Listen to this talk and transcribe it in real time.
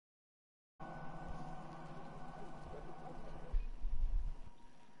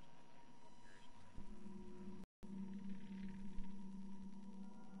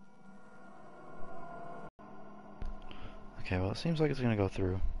Okay, well, it seems like it's gonna go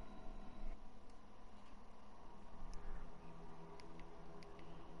through.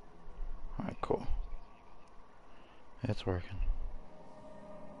 Alright, cool. It's working.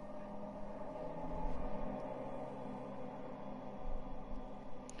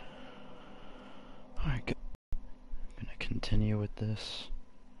 Alright, good. I'm gonna continue with this.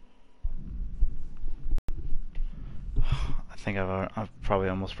 I think I've probably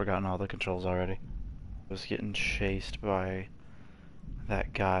almost forgotten all the controls already. I was getting chased by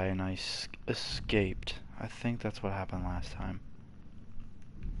that guy and I escaped. I think that's what happened last time.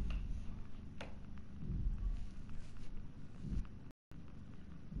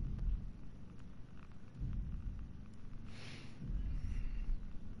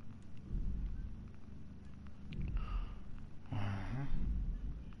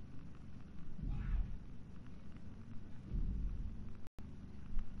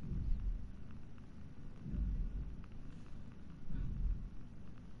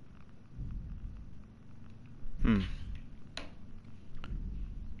 Hmm.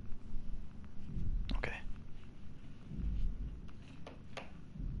 Okay.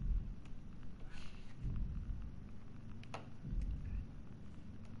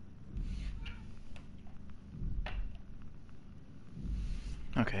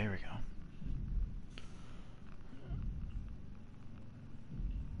 Okay, here we go.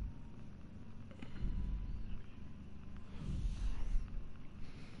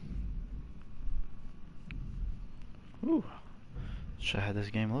 Ooh. Should have had this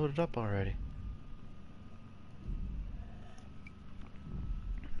game loaded up already.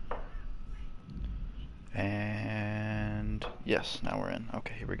 And yes, now we're in.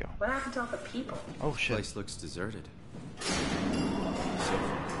 Okay, here we go. What happened to all the people? Oh shit. This place looks deserted.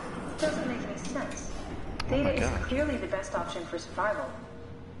 Doesn't make any sense. Oh my Data is God. clearly the best option for survival.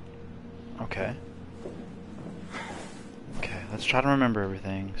 Okay. Okay, let's try to remember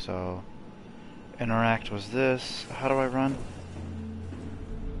everything. So, interact was this. How do I run?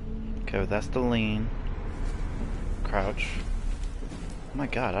 Okay, well, that's the lean. Crouch. Oh my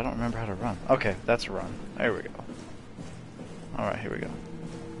God, I don't remember how to run. Okay, that's run. There we go. Alright, here we go.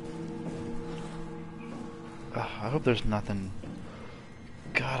 I hope there's nothing...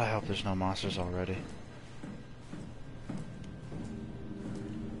 God, I hope there's no monsters already.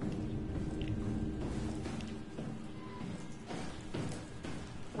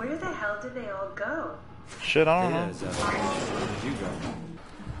 Where the hell did they all go? Shit, I don't know. Where did you go?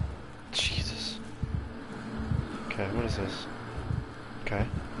 Jesus. Okay, what is this? Okay,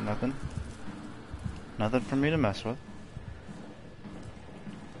 nothing. Nothing for me to mess with.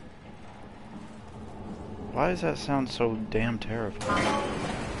 Why does that sound so damn terrifying?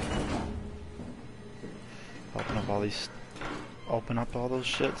 Open up all these... Open up all those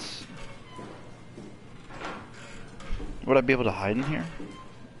shits. Would I be able to hide in here?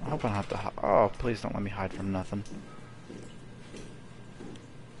 I hope I don't have to hide. Oh, please don't let me hide from nothing.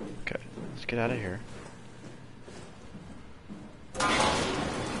 Okay, let's get out of here.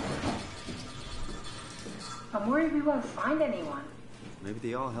 I'm worried we won't find anyone. Maybe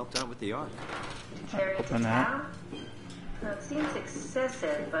they all helped out with the ark. To carry it to Open that. town? It seems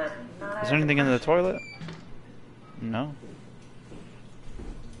excessive, but not. Is there anything in the toilet? No?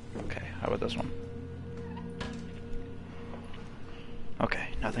 Okay, how about this one? Okay,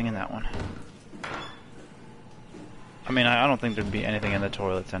 nothing in that one. I mean, I don't think there'd be anything in the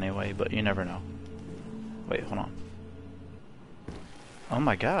toilets anyway, but you never know. Wait, hold on. Oh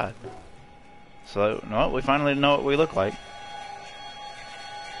my God. So, no, we finally know what we look like.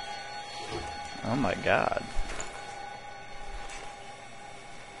 Oh my God.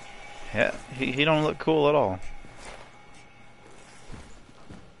 Yeah, he don't look cool at all.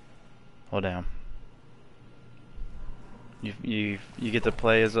 Oh damn. You get to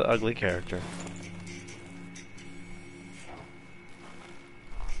play as an ugly character.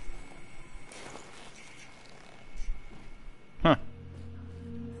 Huh.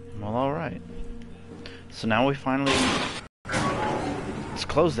 Well, alright. So now we finally... Let's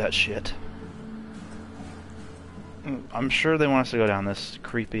close that shit. I'm sure they want us to go down this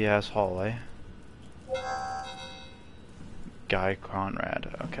creepy-ass hallway. Guy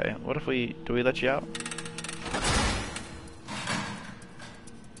Conrad. Okay, what if we... Do we let you out?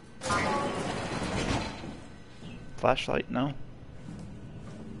 Flashlight? No?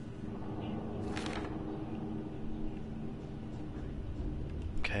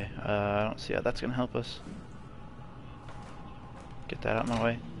 Okay, I don't see how that's gonna help us. Get that out of my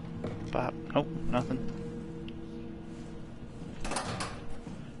way. Bop. Nope, nothing.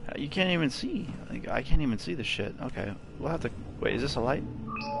 You can't even see. Like, I can't even see the shit. Okay, we'll have to... Wait, is this a light?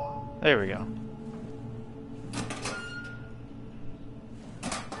 There we go.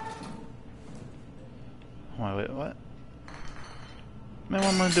 Wait, what? Man, what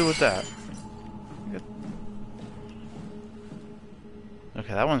am I gonna do with that?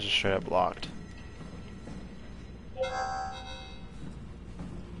 Okay, that one's just straight up locked.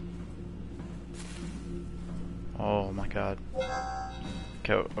 Oh my god.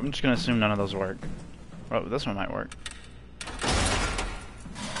 Okay, I'm just gonna assume none of those work. Oh, this one might work.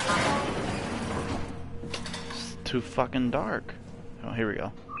 It's too fucking dark. Oh, here we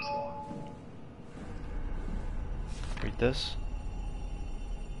go. Read this.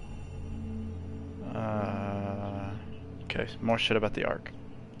 Okay, more shit about the Ark.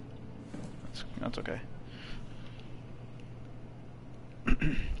 That's okay.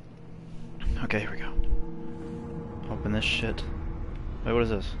 Okay, here we go. Open this shit. Wait, what is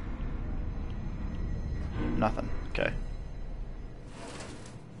this? Nothing. Okay.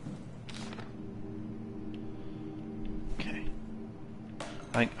 Okay.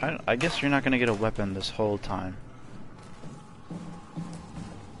 I guess you're not gonna get a weapon this whole time.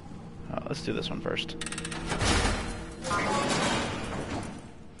 Let's do this one first.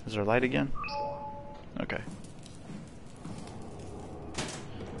 Is there light again? Okay.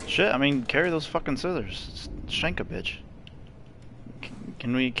 Shit, I mean, carry those fucking scissors. Shank a bitch.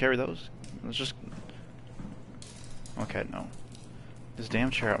 Can we carry those? Let's just... Okay, no. This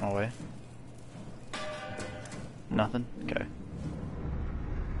damn chair out my way. Nothing? Okay.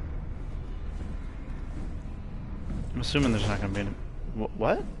 I'm assuming there's not gonna be any...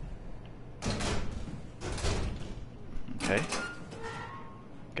 What? Okay.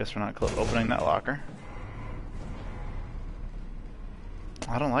 Guess we're not opening that locker.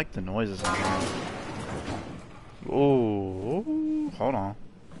 I don't like the noises in here. Ooh, hold on.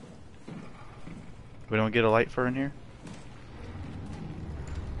 We don't get a light for in here?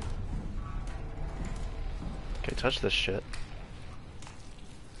 Okay, touch this shit.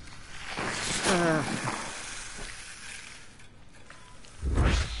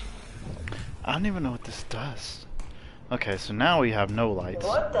 I don't even know what this does. Okay, so now we have no lights.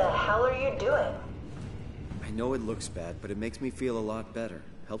 What the hell are you doing? I know it looks bad, but it makes me feel a lot better.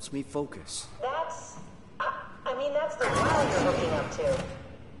 Helps me focus. That's... I mean, that's the wow you're hooking up to.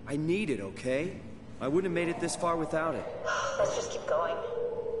 I need it, okay? I wouldn't have made it this far without it. Let's just keep going.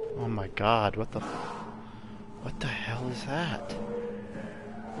 Oh my god, what the hell is that?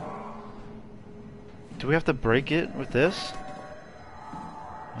 Do we have to break it with this?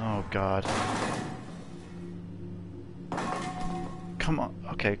 Oh god. Come on,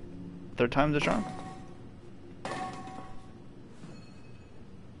 okay. Third time's the charm?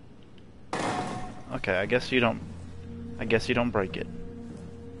 Okay, I guess you don't break it.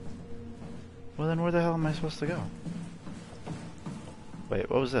 Well then where the hell am I supposed to go? Wait,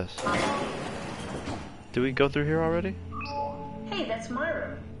 what was this? Did we go through here already? Hey, that's my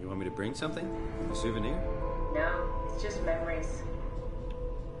room. You want me to bring something? A souvenir? No, it's just memories.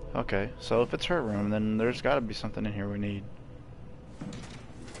 Okay, so if it's her room, then there's gotta be something in here we need.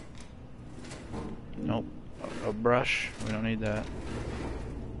 Nope. A brush. We don't need that.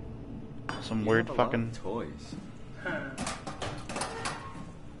 Some weird have a lot fucking... of toys.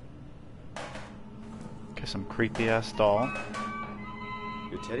 Okay, some creepy ass doll.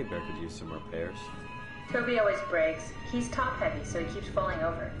 Your teddy bear could use some repairs. Toby always breaks. He's top heavy, so he keeps falling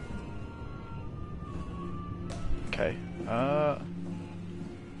over. Okay.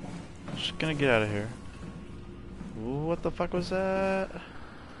 Just gonna get out of here. What the fuck was that?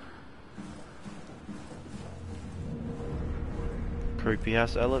 Creepy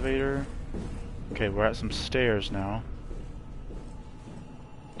ass elevator. Okay, we're at some stairs now.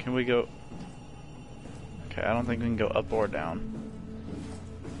 Can we go? Okay, I don't think we can go up or down.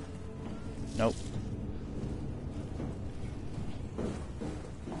 Nope.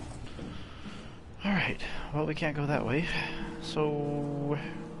 Alright, well we can't go that way. So...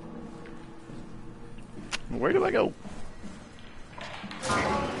 where do I go?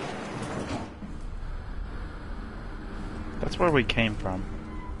 That's where we came from,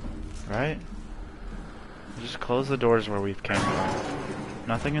 right? Just close the doors where we've came from.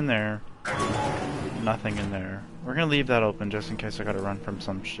 Nothing in there. Nothing in there. We're gonna leave that open just in case I gotta run from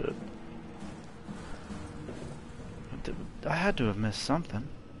some shit. I had to have missed something.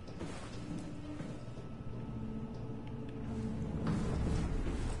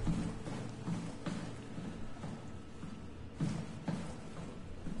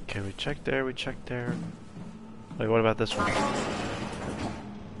 Okay, we checked there, we checked there. Wait, what about this one?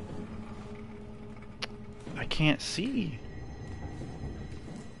 I can't see.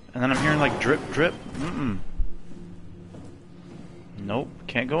 And then I'm hearing like drip, drip. Nope,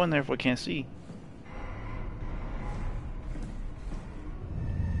 can't go in there if we can't see.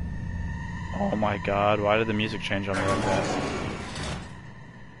 Oh my god, why did the music change on me like that?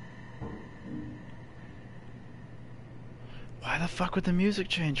 Why the fuck would the music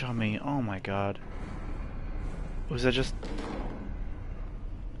change on me? Oh my god. Was that just...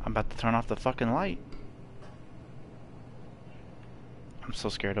 I'm about to turn off the fucking light. I'm so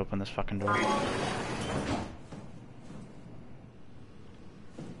scared to open this fucking door.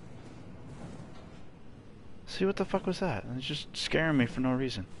 See, what the fuck was that? It's just scaring me for no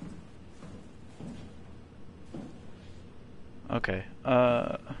reason. Okay,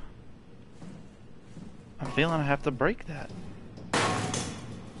 I'm feeling I have to break that.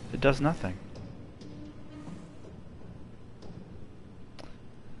 It does nothing.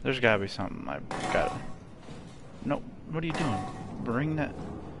 There's gotta be something. I gotta... No, what are you doing? Bring that...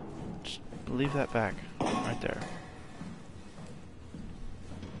 Just leave that back. Right there.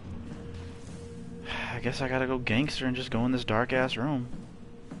 I guess I gotta go gangster and just go in this dark ass room.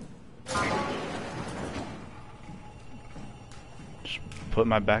 Just put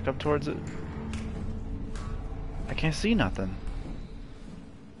my back up towards it. I can't see nothing.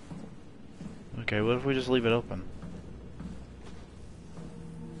 Okay, what if we just leave it open?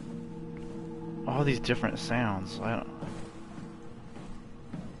 All these different sounds. I don't...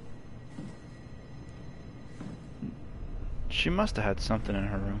 She must have had something in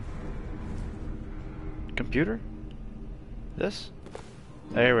her room. Computer? This?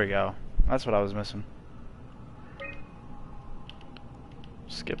 There we go. That's what I was missing.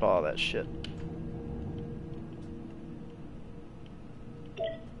 Skip all that shit.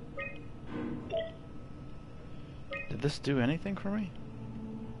 Did this do anything for me?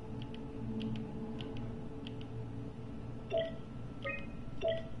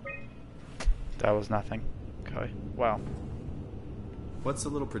 That was nothing. Okay. Wow. What's the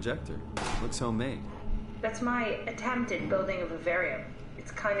little projector? Looks homemade. That's my attempt at building a vivarium.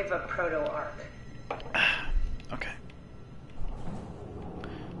 It's kind of a proto-ark. Okay.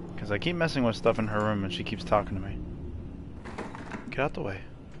 Because I keep messing with stuff in her room and she keeps talking to me. Get out the way.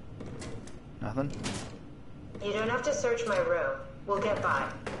 Nothing? You don't have to search my room. We'll get by.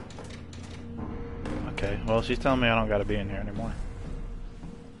 Okay, well she's telling me I don't gotta be in here anymore.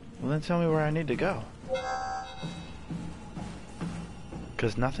 Well then tell me where I need to go.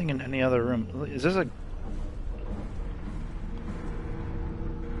 Because nothing in any other room... Is this a...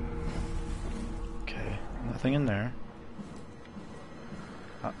 Okay, nothing in there.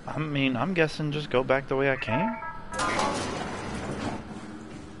 I mean, I'm guessing just go back the way I came?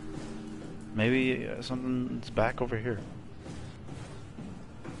 Maybe something's back over here.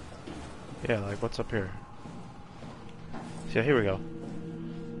 Yeah, like what's up here? Yeah, here we go.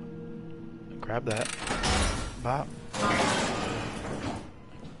 Grab that. Bop.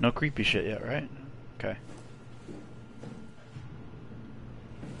 No creepy shit yet, right? Okay.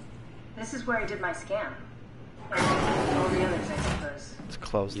 This is where I did my scan. And all the others, I suppose. Let's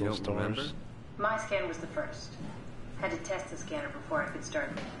close those doors. Remember? My scan was the first. Had to test the scanner before I could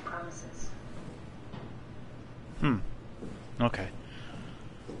start making promises. Okay.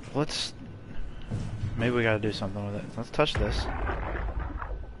 Let's... Maybe we gotta do something with it. Let's touch this.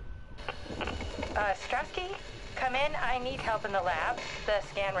 Strasky, come in. I need help in the lab, the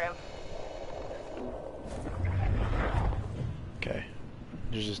scan room. Okay.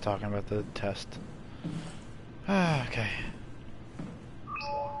 You're just talking about the test. Ah, okay.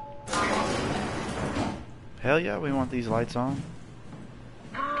 Hell yeah, we want these lights on.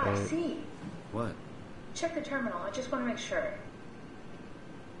 Ah, I Okay. see. What? Check the terminal. I just want to make sure.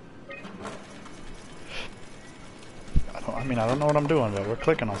 I don't know what I'm doing, but we're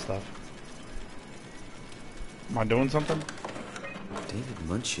clicking on stuff. Am I doing something? David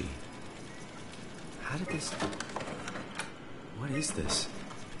Munchie. How did this... What is this?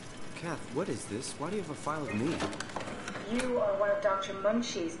 Kath, what is this? Why do you have a file of me? You are one of Dr.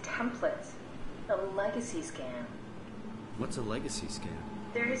 Munchie's templates. A legacy scan. What's a legacy scan?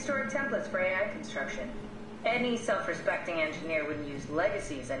 They're historic templates for AI construction. Any self-respecting engineer wouldn't use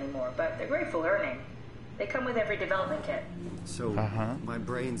legacies anymore, but they're great for learning. They come with every development kit. So, my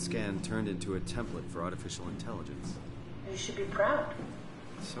brain scan turned into a template for artificial intelligence. You should be proud.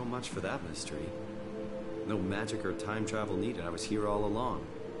 So much for that mystery. No magic or time travel needed. I was here all along.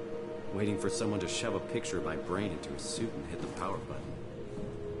 Waiting for someone to shove a picture of my brain into a suit and hit the power button.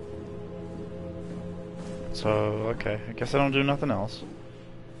 So, okay. I guess I don't do nothing else.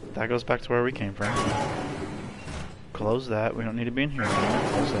 That goes back to where we came from. Close that. We don't need to be in here anymore.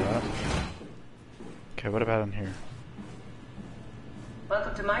 Close that. Okay, what about in here?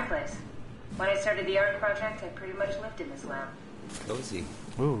 Welcome to my place. When I started the art project, I pretty much lived in this lab. Cozy.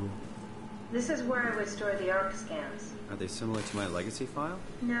 Ooh. This is where I would store the ARC scans. Are they similar to my legacy file?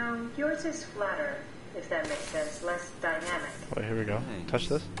 No, yours is flatter, if that makes sense, less dynamic. Wait, here we go. Thanks. Touch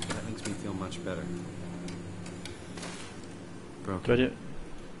this. That makes me feel much better. Do I Broken. do?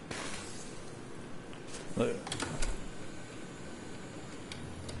 Look.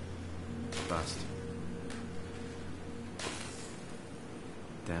 Bust.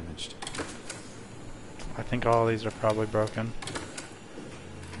 Damaged. I think all these are probably broken.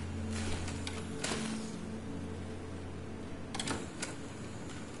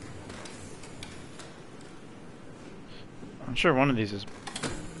 I'm sure one of these is...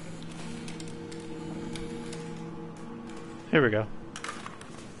 Here we go.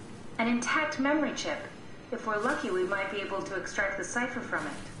 An intact memory chip. If we're lucky, we might be able to extract the cipher from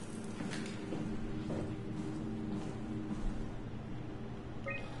it.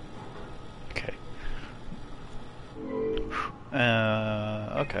 Okay.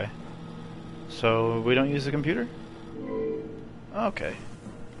 Okay. So we don't use the computer? Okay.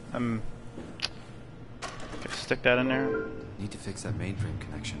 Okay, stick that in there. Need to fix that mainframe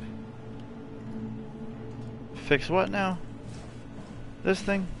connection. Fix what now? This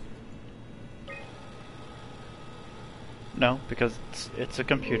thing? No, because it's a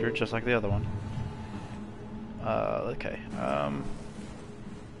computer just like the other one. Okay.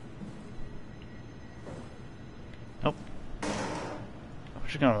 Nope. We're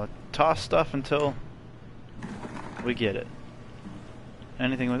just gonna toss stuff until we get it.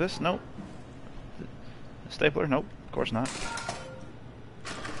 Anything with this? Nope. Stapler? Nope. Of course not.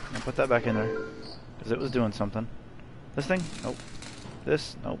 I'll put that back in there because it was doing something. This thing? Nope.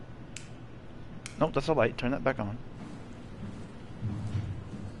 This? Nope. Nope, that's a light. Turn that back on.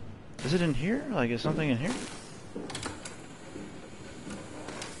 Is it in here? Like, is something in here?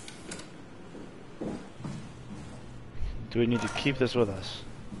 Do we need to keep this with us?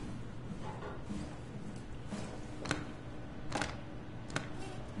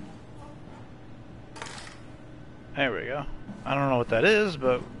 There we go. I don't know what that is,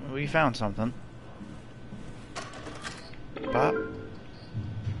 but we found something. Bop.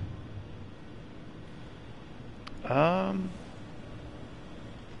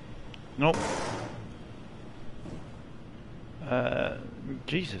 Nope.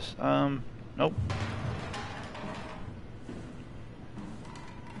 Jesus. Nope.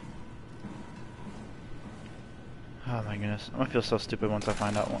 Oh my goodness. I'm gonna feel so stupid once I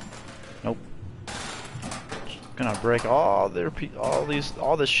find out one. Nope. Just gonna break all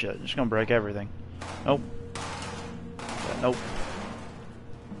this shit. Just gonna break everything. Nope. Nope.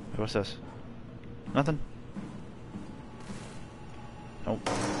 Hey, what's this? Nothing? Nope.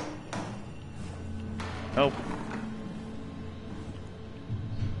 Nope.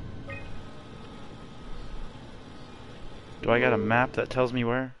 Do I got a map that tells me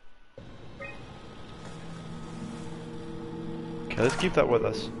where? Okay, let's keep that with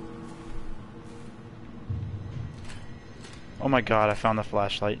us. Oh my god, I found the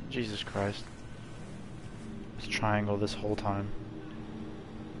flashlight. Jesus Christ. It's triangle this whole time.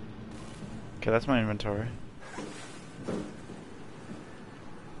 Okay, that's my inventory.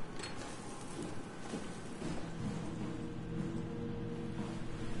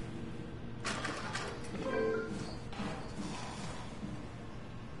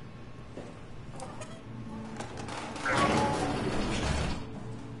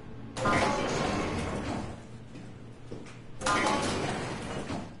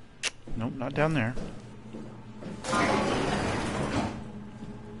 Nope, not down there.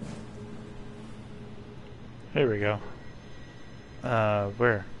 Here we go.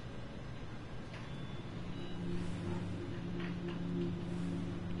 Where?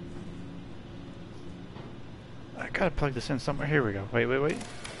 I gotta plug this in somewhere. Here we go. Wait.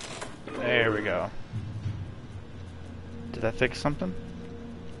 There we go. Did that fix something?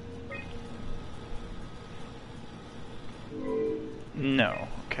 No.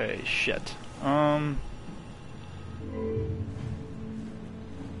 Okay, shit.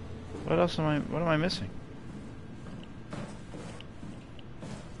 What am I missing?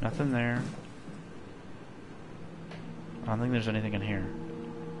 Nothing there. I don't think there's anything in here.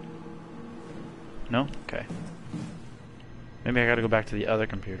 No? Okay. Maybe I gotta go back to the other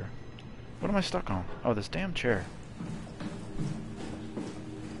computer. What am I stuck on? Oh, this damn chair.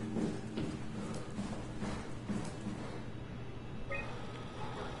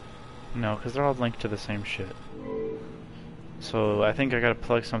 No, because they're all linked to the same shit. So I think I gotta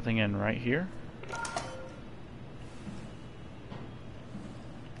plug something in right here.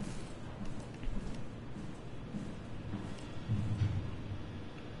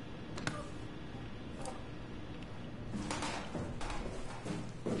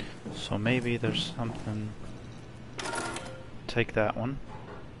 So maybe there's something. Take that one.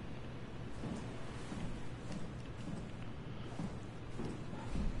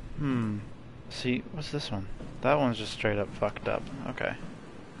 See, what's this one? That one's just straight up fucked up. Okay.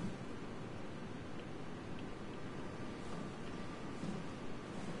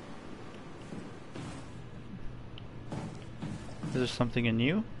 Is there something in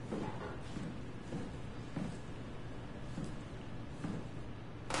you?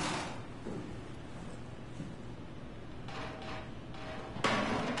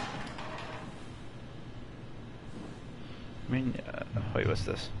 I mean, wait, what's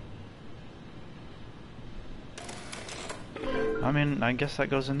this? I mean, I guess that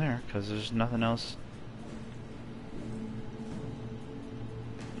goes in there, because there's nothing else.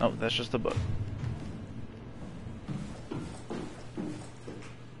 Oh, that's just a book.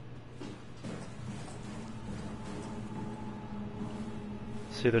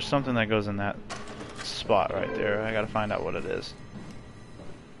 See, there's something that goes in that spot right there. I gotta find out what it is.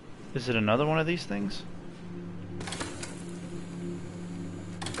 Is it another one of these things?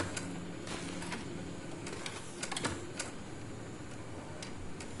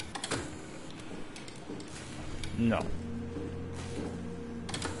 No.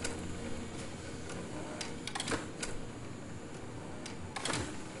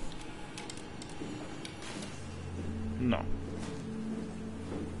 No.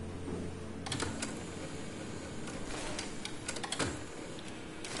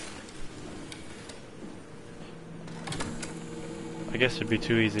 I guess it'd be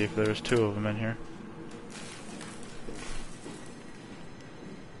too easy if there was two of them in here.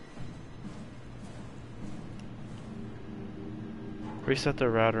 Reset the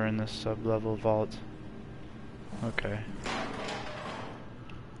router in this sub-level vault. Okay.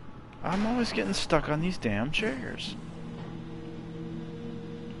 I'm always getting stuck on these damn chairs.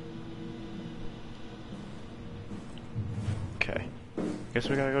 Okay. Guess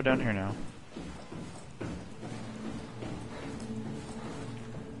we gotta go down here now.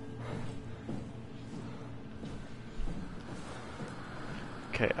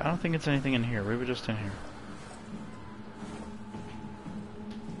 Okay, I don't think it's anything in here. We were just in here.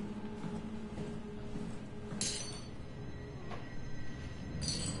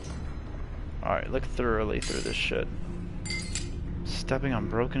 Alright, look thoroughly through this shit. Stepping on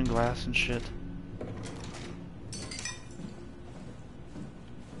broken glass and shit.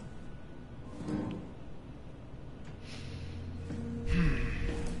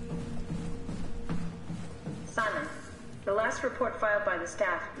 Simon, the last report filed by the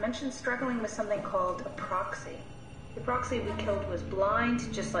staff mentioned struggling with something called a proxy. The proxy we killed was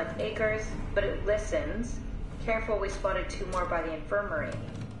blind, just like Akers, but it listens. Careful, we spotted two more by the infirmary.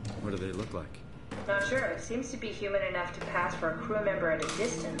 What do they look like? Not sure. It seems to be human enough to pass for a crew member at a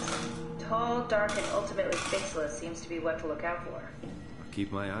distance. Tall, dark, and ultimately faceless seems to be what to look out for. I'll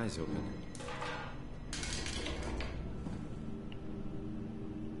keep my eyes open.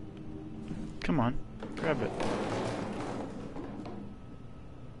 Come on, grab it.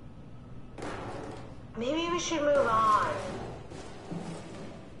 Maybe we should move on.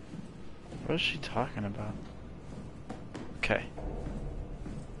 What is she talking about? Okay.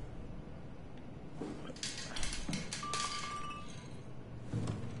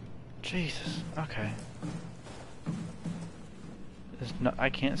 Jesus, okay. There's no, I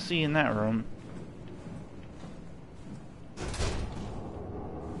can't see in that room.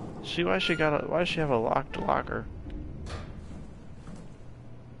 See why she got a, why does she have a locked locker?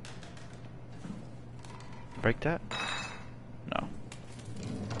 Break that? No.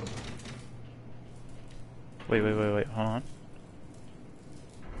 Wait, hold on.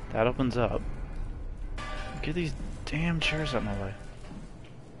 That opens up. Get these damn chairs out of my way.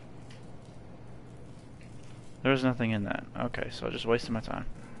 There's nothing in that. Okay, so I just wasted my time.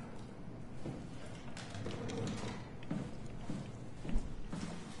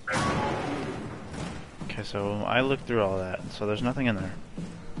 Okay, so I looked through all that, so there's nothing in there.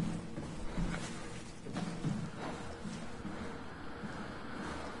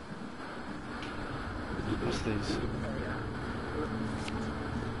 What's these?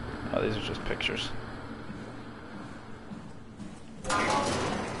 Oh, these are just pictures.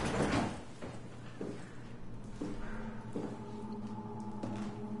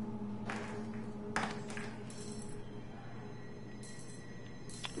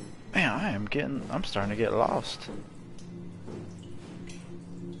 Man, I'm starting to get lost.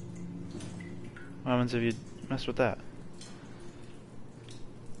 What happens if you mess with that?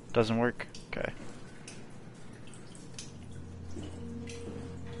 Doesn't work? Okay.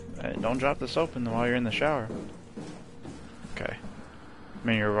 Hey, don't drop this open while you're in the shower. Okay. I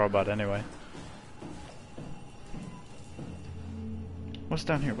mean, you're a robot anyway. What's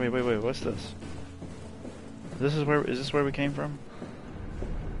down here? Wait, what's this? Is this where we came from?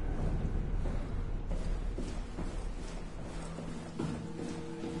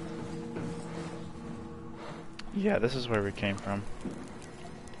 Yeah, this is where we came from.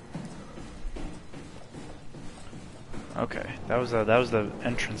 Okay, that was the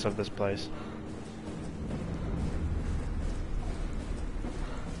entrance of this place.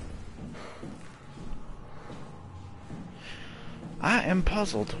 I am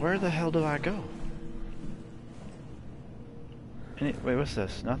puzzled. Where the hell do I go? Wait, what's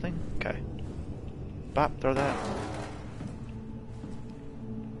this? Nothing? Okay. Bop, throw that.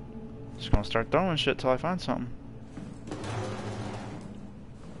 Just gonna start throwing shit till I find something.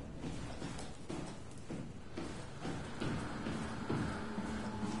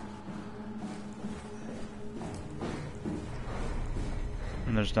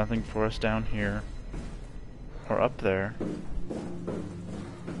 And there's nothing for us down here. Or up there.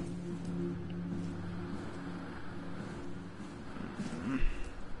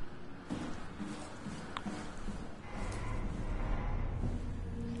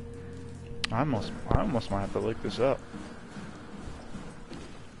 I almost might have to look this up.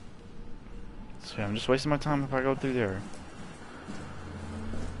 See, I'm just wasting my time if I go through there.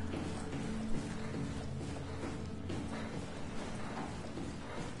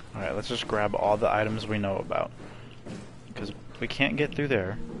 Alright, let's just grab all the items we know about. Because we can't get through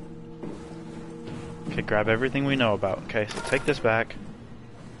there. Okay, grab everything we know about. Okay, so take this back.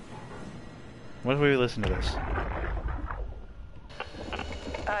 What if we listen to this?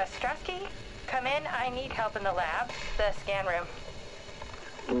 Strasky, come in. I need help in the lab, the scan room.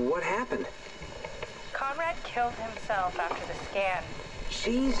 What happened? Conrad killed himself after the scan.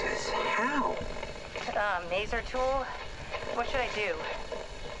 Jesus, how? Maser tool? What should I do?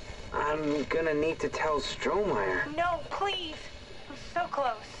 I'm gonna need to tell Strohmeyer. No, please! I'm so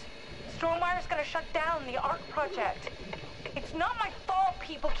close. Strohmeyer's gonna shut down the ARC project. It's not my fault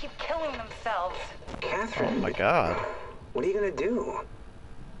people keep killing themselves. Catherine. Oh my god. What are you gonna do?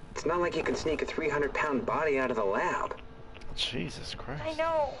 It's not like you can sneak a 300-pound body out of the lab. Jesus Christ. I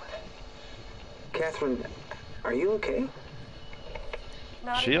know. Catherine, are you okay?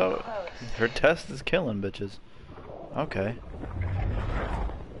 Not She, even close. her test is killing bitches. Okay.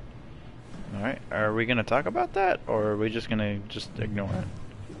 Alright, are we gonna talk about that, or are we just gonna ignore it?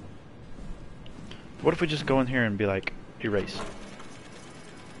 What if we just go in here and be like, erase?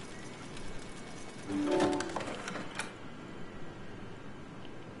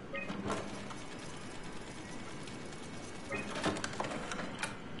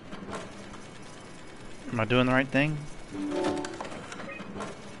 Am I doing the right thing?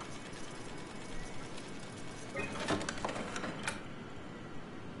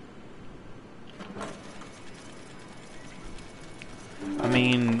 I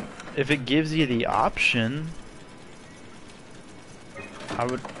mean, if it gives you the option, I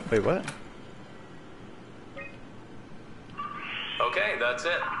would... Wait, what? Okay, that's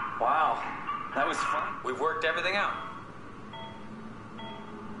it. Wow, that was fun. We've worked everything out.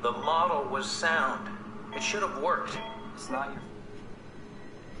 The model was sound. It should have worked. It's not your...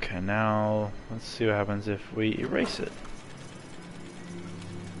 Okay, now let's see what happens if we erase it.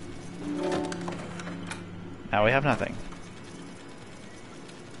 Now we have nothing.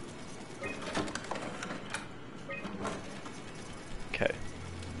 Okay.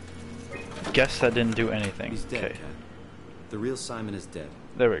 Guess that didn't do anything. He's dead, Okay. Cat. The real Simon is dead.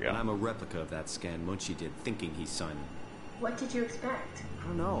 There we go. And I'm a replica of that scan Munchie did, thinking he's Simon. What did you expect? I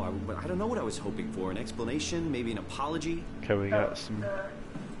don't know. I don't know what I was hoping for. An explanation, maybe an apology. Okay, we got some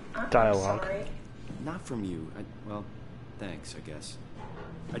I'm dialogue. sorry. Not from you. Well, thanks, I guess.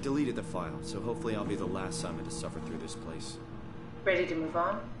 I deleted the file, so hopefully I'll be the last Simon to suffer through this place. Ready to move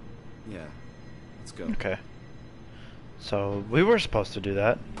on? Yeah. Let's go. Okay. So we were supposed to do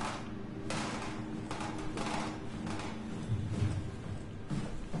that.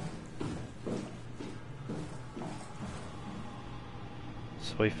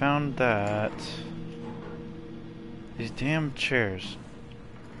 So we found that these damn chairs.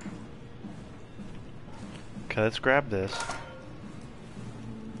 Okay, let's grab this.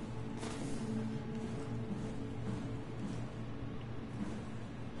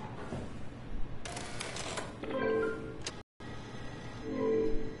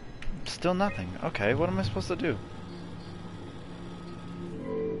 Still nothing. Okay, what am I supposed to do?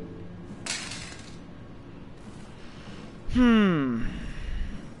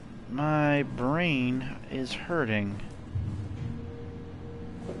 My brain is hurting.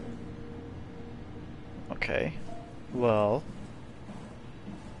 Okay. Well,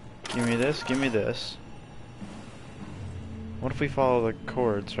 Give me this, give me this. What if we follow the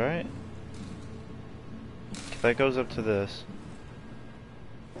cords, right? That goes up to this.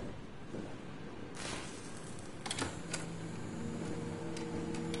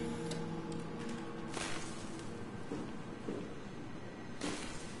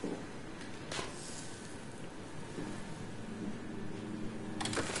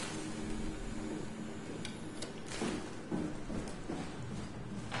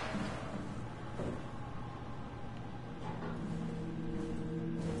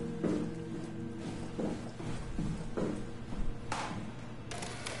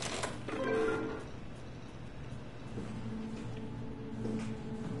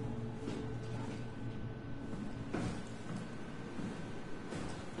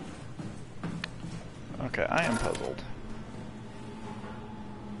 Okay, I am puzzled.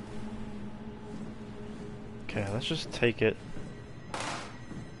 Okay, let's just take it.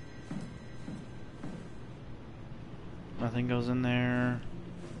 Nothing goes in there.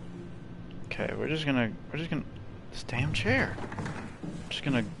 Okay, we're just gonna this damn chair.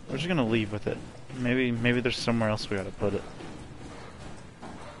 We're just gonna leave with it. Maybe there's somewhere else we gotta put it.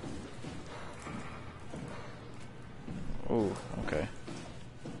 Oh, okay.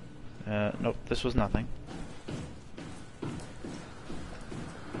 Nope, this was nothing.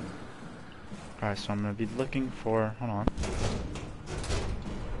 Alright, so I'm gonna be looking for, hold on.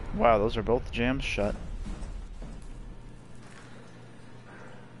 Wow, those are both jams shut.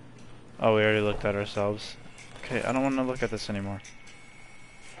 Oh, we already looked at ourselves. Okay, I don't want to look at this anymore.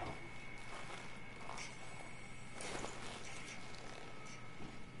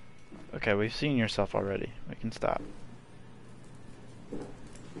 Okay, we've seen yourself already. We can stop.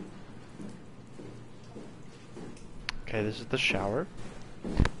 Okay, this is the shower.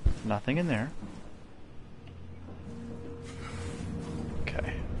 Nothing in there.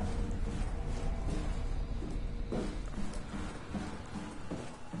 Okay.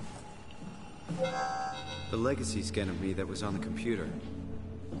 The legacy scan of me that was on the computer.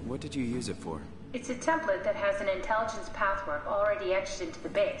 What did you use it for? It's a template that has an intelligence pathwork already etched into the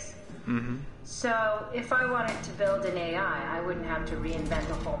base. Mm-hmm. So, if I wanted to build an AI, I wouldn't have to reinvent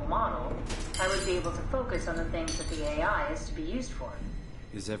a whole model. I would be able to focus on the things that the AI is to be used for.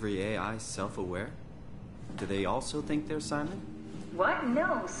 Is every AI self-aware? Do they also think they're Simon? What?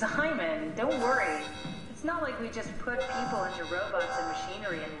 No, Simon, don't worry. It's not like we just put people into robots and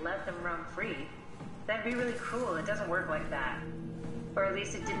machinery and let them roam free. That'd be really cruel. It doesn't work like that. Or at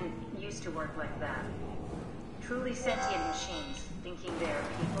least it didn't used to work like that. Truly sentient machines thinking they're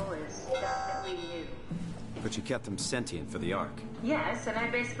people is definitely new. But you kept them sentient for the Ark. Yes, and I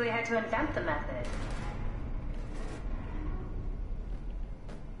basically had to invent the method.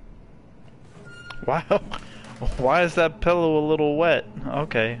 Wow. Why is that pillow a little wet?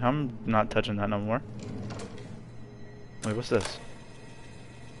 Okay, I'm not touching that no more. Wait, what's this?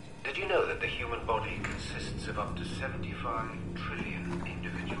 Did you know that the human body consists of up to 75 trillion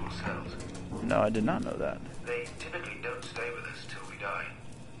individual cells? No, I did not know that. They typically don't stay with us till we die.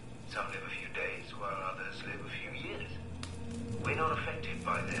 Some live a few days, while others live a few years. We're not affected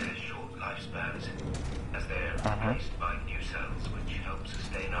by their short lifespans, as they're replaced by new cells, which help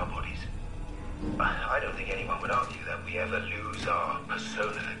sustain our bodies. I don't think anyone would argue that we ever lose our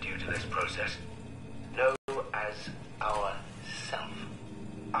persona due to this process. Know as our self.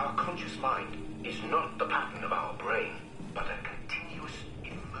 Our conscious mind is not the pattern of our brain, but a continuous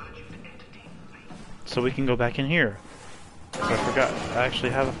emergent entity. So we can go back in here. So I forgot, I actually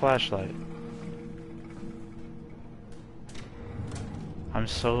have a flashlight. I'm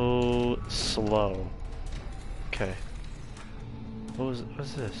so slow. Okay.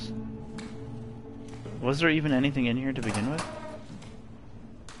 What's this? Was there even anything in here to begin with?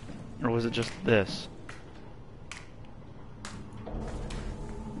 Or was it just this?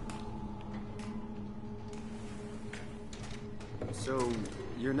 So,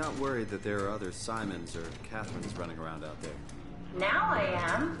 you're not worried that there are other Simons or Catherines running around out there? Now I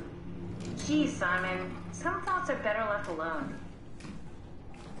am. Geez, Simon, some thoughts are better left alone.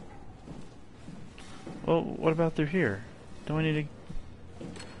 Well, what about through here? Don't we need to...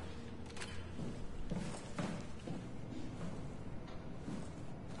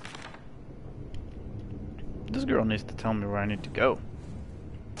 This girl needs to tell me where I need to go.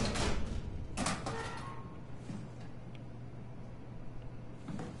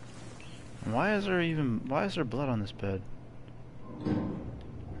 Why is there blood on this bed?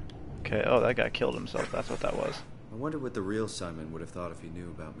 Okay, oh, that guy killed himself. That's what that was. I wonder what the real Simon would have thought if he knew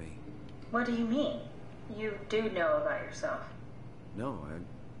about me. What do you mean? You do know about yourself. No,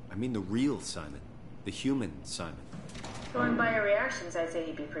 I mean the real Simon. The human Simon. Going by your reactions, I'd say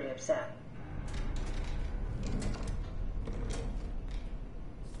he'd be pretty upset.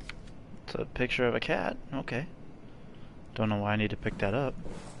 It's a picture of a cat. Okay. Don't know why I need to pick that up.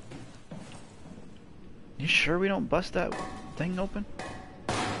 You sure we don't bust that thing open?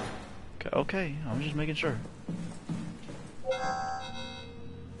 Okay, I'm just making sure.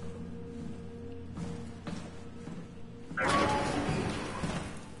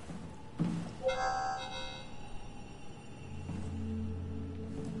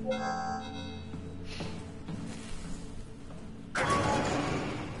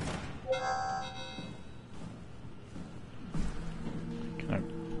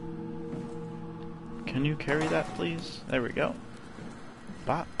 Can you carry that, please? There we go.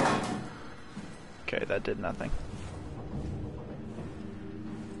 Bop. Okay, that did nothing.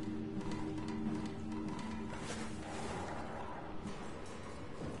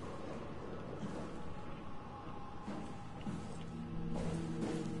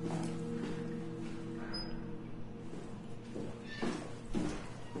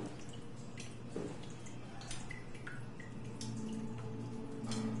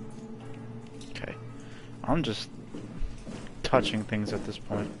 I'm just touching things at this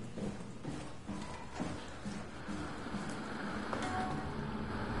point.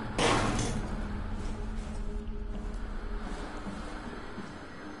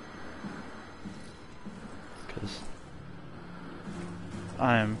 Because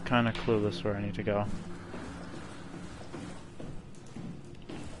I am kind of clueless where I need to go.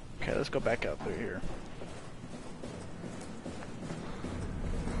 Okay, let's go back out through here.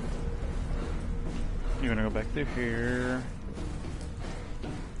 You're gonna go back through here.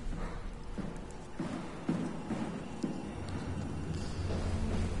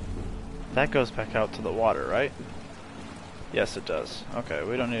 That goes back out to the water, right? Yes, it does. Okay,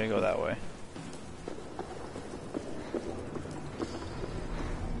 we don't need to go that way.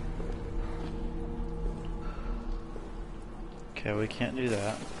 Okay, we can't do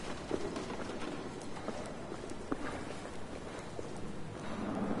that.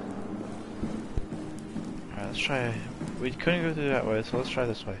 Let's try. We couldn't go through that way, so let's try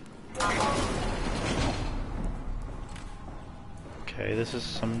this way. Okay, this is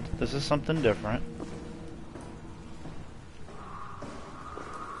something different.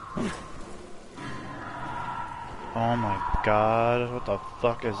 Oh my god, what the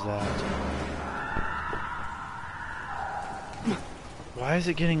fuck is that? Why is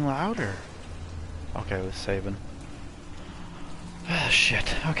it getting louder? Okay, we're saving. Ah,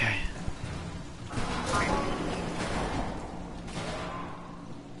 shit, okay.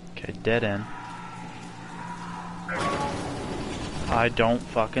 Okay, dead end. I don't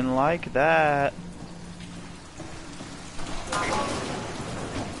fucking like that.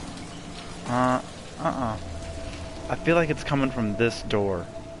 I feel like it's coming from this door.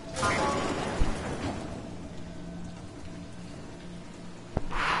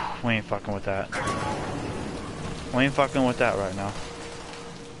 We ain't fucking with that. We ain't fucking with that right now.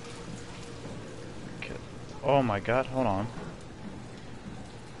 Okay. Oh my god, hold on.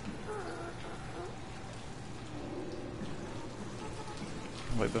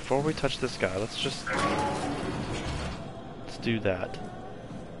 Wait, before we touch this guy, let's do that.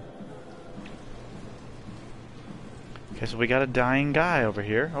 Okay, so we got a dying guy over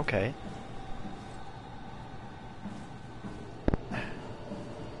here. Okay.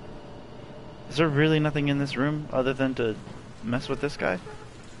 Is there really nothing in this room other than to mess with this guy?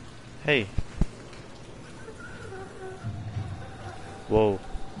 Hey. Whoa.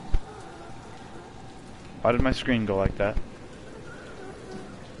 Why did my screen go like that?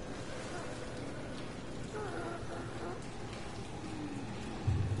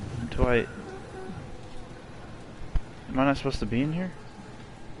 Am I not supposed to be in here?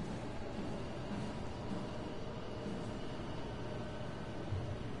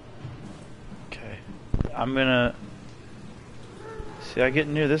 Okay. I'm gonna... See, I get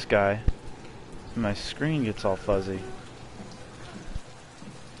near this guy, and my screen gets all fuzzy.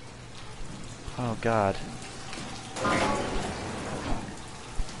 Oh, God.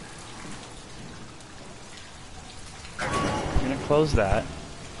 I'm gonna close that.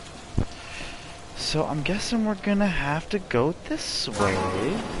 So I'm guessing we're gonna have to go this way.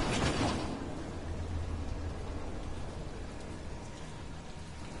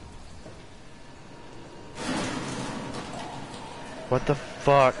 What the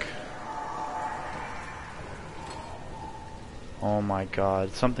fuck? Oh my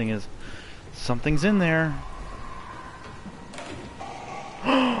god, something's in there.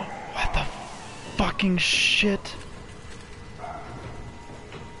 What the fucking shit?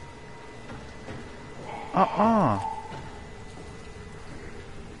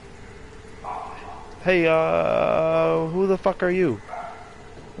 Hey, who the fuck are you?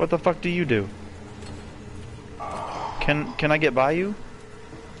 What the fuck do you do? Can I get by you?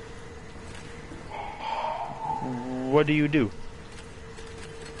 What do you do?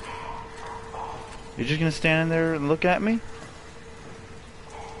 You're just gonna stand there and look at me?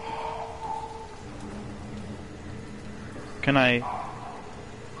 Can I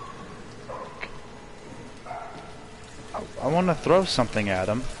want to throw something at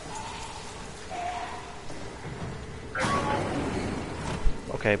him.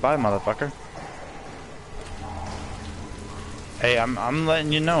 Okay, bye, motherfucker. Hey, I'm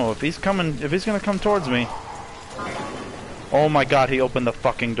letting you know, if he's gonna come towards me. Oh my god, he opened the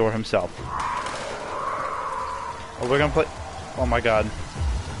fucking door himself. Oh, we're gonna play. Oh my god.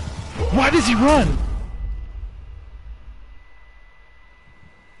 Why does he run?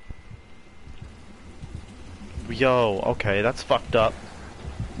 Yo, okay, that's fucked up.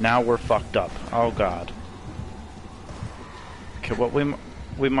 Now we're fucked up. Oh god. Okay, what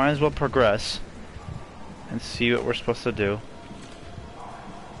we might as well progress and see what we're supposed to do.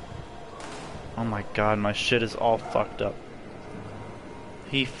 Oh my god, my shit is all fucked up.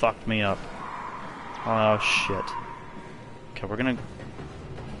 He fucked me up. Oh shit. Okay, we're gonna...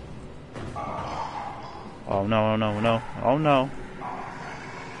 Oh no, no, no. Oh no.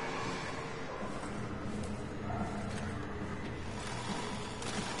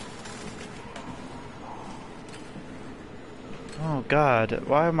 Oh god,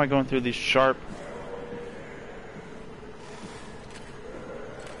 why am I going through these sharp...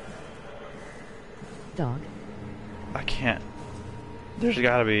 Dog. I can't. There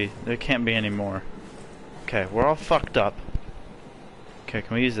can't be any more. Okay, we're all fucked up. Okay,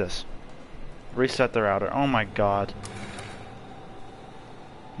 can we use this? Reset the router. Oh my god.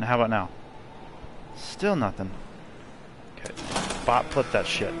 Now how about now? Still nothing. Okay, bot flip that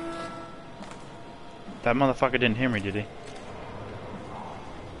shit. That motherfucker didn't hear me, did he?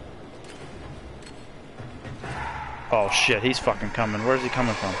 Oh shit, he's fucking coming. Where's he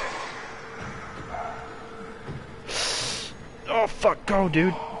coming from? Oh fuck, go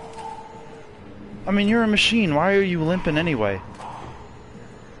dude. I mean, you're a machine. Why are you limping anyway?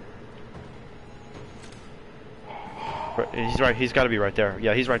 He's right, he's gotta be right there.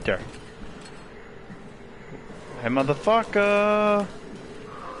 Yeah, he's right there. Hey motherfucker.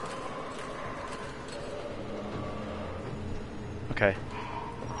 Okay.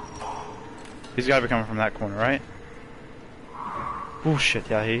 He's gotta be coming from that corner, right? Oh shit,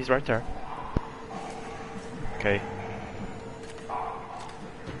 yeah, he's right there. Okay.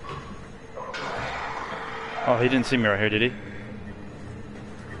 Oh, he didn't see me right here, did he?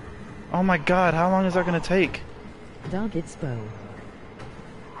 Oh my god, how long is that gonna take? Dog expo.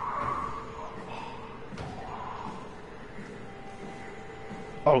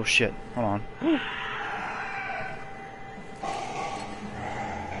 Oh shit, hold on.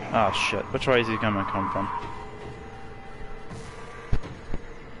 Oh shit, which way is he gonna come from?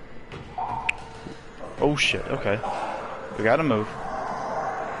 Oh shit, okay. We gotta move.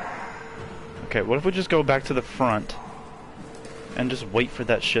 Okay, what if we just go back to the front and just wait for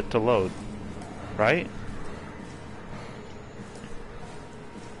that shit to load? Right?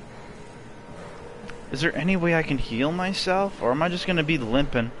 Is there any way I can heal myself? Or am I just gonna be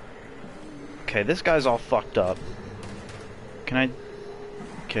limping? Okay, this guy's all fucked up. Can I...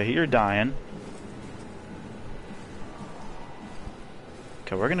 Okay, you're dying.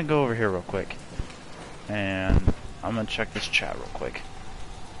 Okay, we're gonna go over here real quick. And I'm gonna check this chat real quick.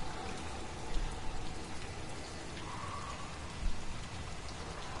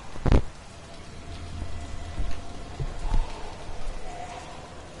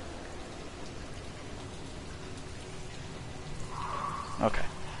 Okay,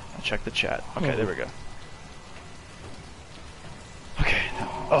 I'll check the chat. Okay, there we go. Okay,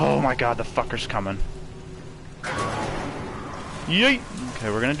 oh my god, the fucker's coming. Yeet!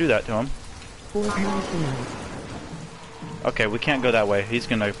 Okay, we're gonna do that to him. Okay, we can't go that way. He's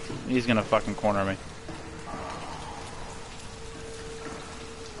gonna fucking corner me.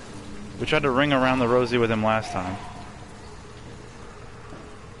 We tried to ring around the rosy with him last time.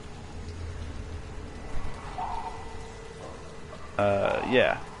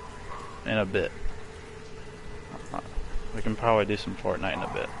 Yeah. In a bit. We can probably do some Fortnite in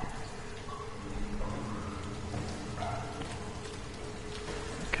a bit.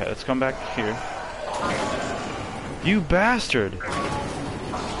 Okay, let's come back here. You bastard!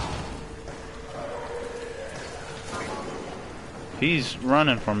 He's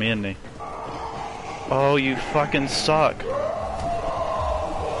running for me, isn't he? Oh, you fucking suck.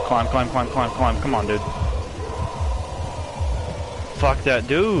 Climb, climb, climb, climb, climb. Come on, dude. Fuck that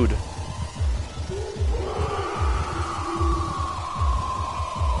dude.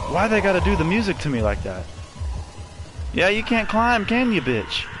 Why they gotta do the music to me like that? Yeah, you can't climb, can you,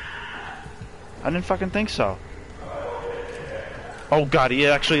 bitch? I didn't fucking think so. Oh god, he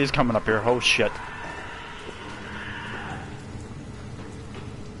actually is coming up here. Oh shit.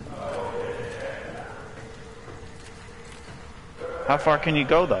 How far can you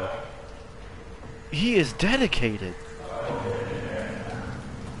go, though? He is dedicated.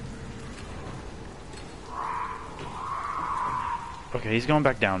 Okay, he's going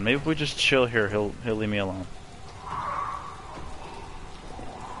back down. Maybe if we just chill here, he'll leave me alone.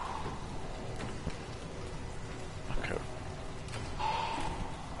 Okay.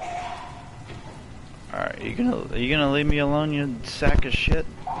 Alright, are you gonna leave me alone, you sack of shit?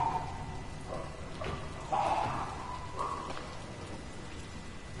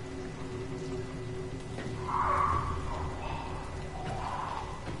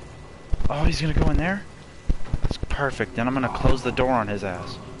 Oh, he's gonna go in there? That's perfect. Then I'm gonna close the door on his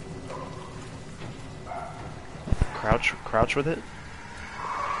ass. Crouch with it?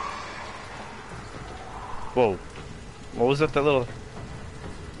 Whoa. What was that little...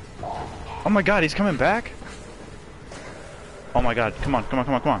 Oh my god, he's coming back? Oh my god, come on.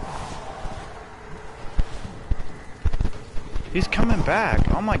 He's coming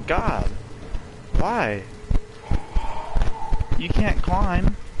back. Oh my god. Why? You can't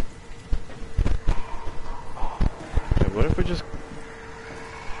climb. What if we just...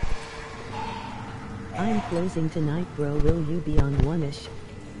 I'm closing tonight, bro. Will you be on one-ish?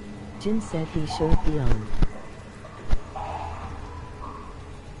 Jim said he should be on.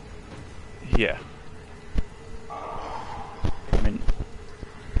 Yeah. I mean...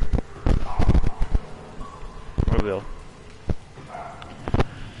 we will.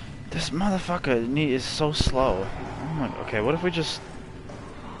 This motherfucker is so slow. Oh my... Okay, what if we just...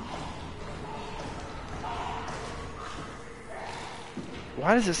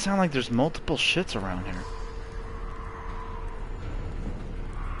 Why does it sound like there's multiple shits around here?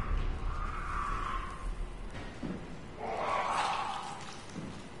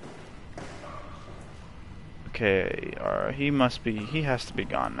 Okay, he has to be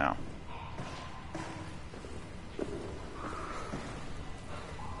gone now.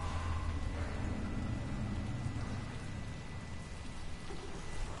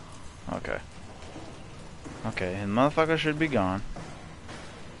 Okay. Okay, and motherfucker should be gone.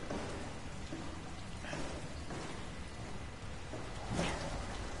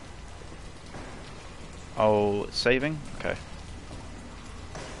 Oh, saving? Okay.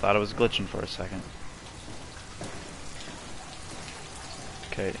 Thought it was glitching for a second.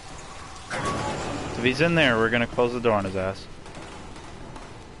 Okay. If he's in there, we're gonna close the door on his ass.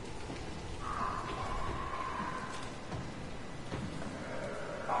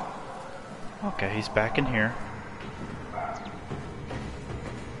 Okay, he's back in here.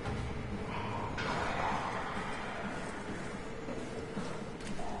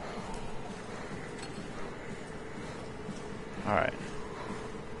 Alright.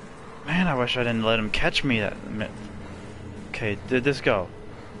 Man, I wish I didn't let him catch me that minute. Okay, did this go?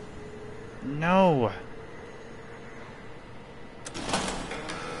 No!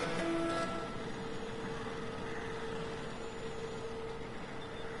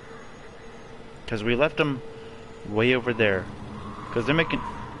 Because we left him way over there. Because they're making...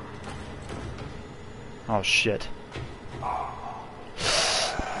 Oh, shit.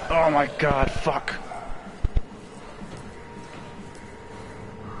 Oh my god, fuck.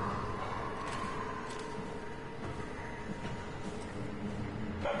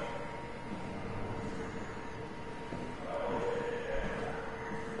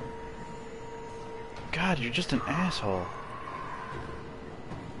 God, you're just an asshole.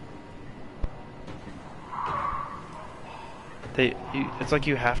 It's like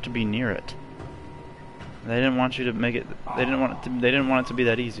you have to be near it. They didn't want you to make it. They didn't want it to be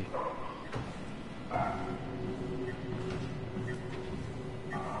that easy.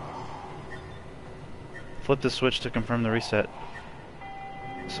 Flip the switch to confirm the reset.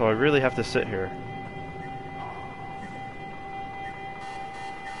 So I really have to sit here.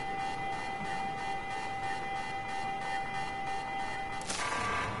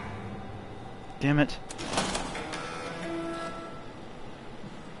 Damn it.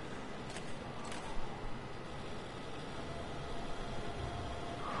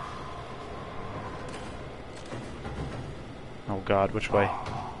 Oh god, which way?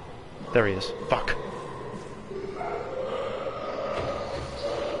 There he is. Fuck.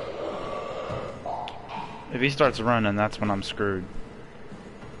 If he starts running, that's when I'm screwed.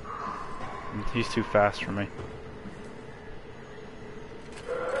 He's too fast for me.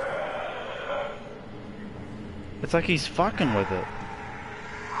 It's like he's fucking with it.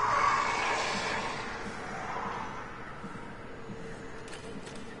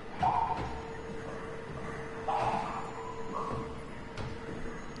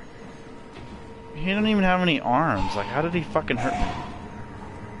 He doesn't even have any arms. Like, how did he fucking hurt me?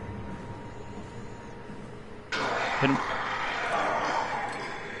 Hit him.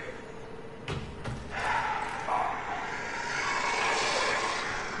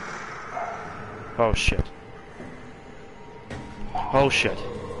 Oh shit. Oh shit.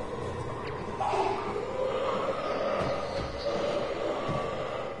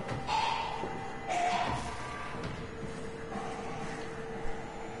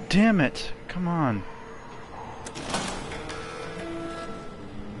 Damn it! Come on.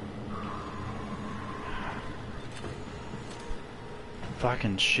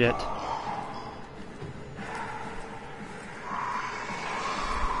 Fucking shit.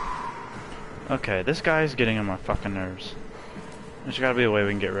 Okay, this guy's getting on my fucking nerves. There's gotta be a way we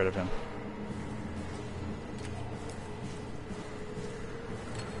can get rid of him.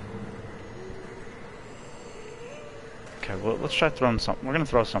 Okay, well, let's try throwing something. We're gonna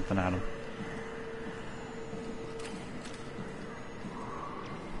throw something at him.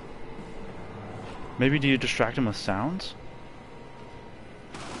 Maybe do you distract him with sounds?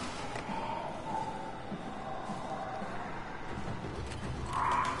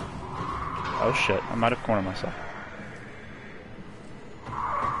 Oh shit, I might have cornered myself.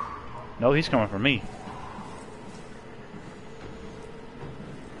 No, he's coming for me.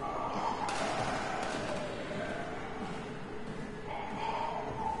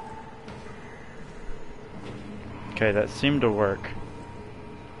 Okay, that seemed to work.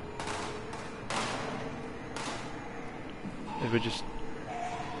 If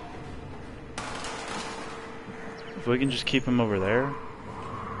we can just keep him over there.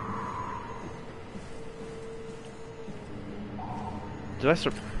 Did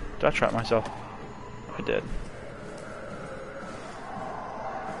I trap myself? I did.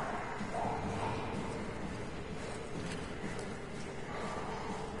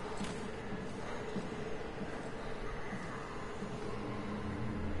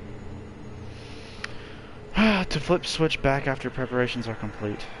 To flip switch back after preparations are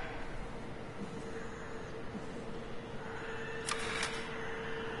complete.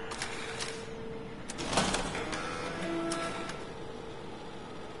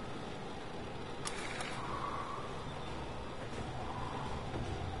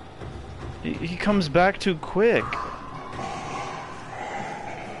 He comes back too quick.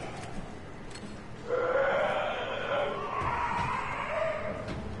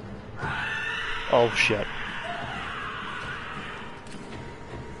 Oh shit.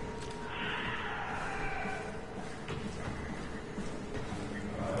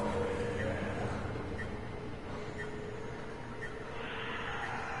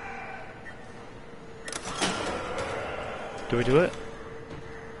 Do we do it?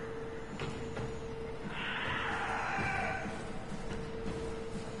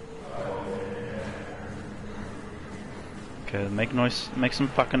 Okay, make noise, make some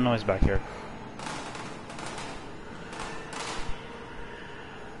fucking noise back here.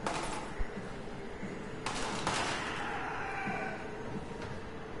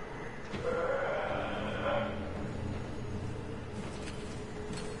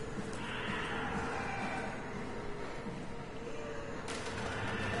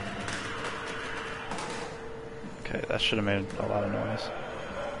 Okay, that should have made a lot of noise.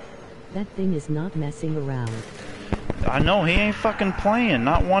 That thing is not messing around. I know, he ain't fucking playing,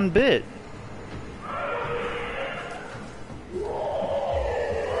 not one bit.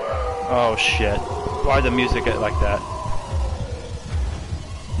 Oh shit. Why'd the music get like that?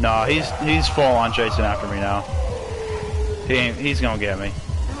 Nah, he's full on chasing after me now. He's gonna get me.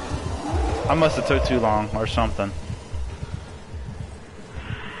 I must have took too long or something.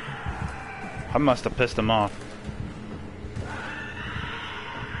 I must have pissed him off.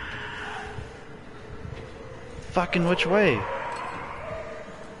 Fucking which way?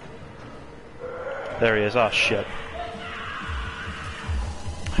 There he is. Oh shit.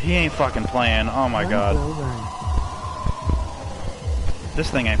 He ain't fucking playing. Oh my god. This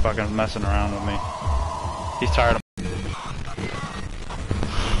thing ain't fucking messing around with me. He's tired of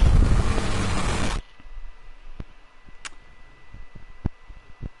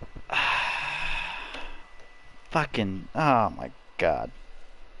fucking, oh my god.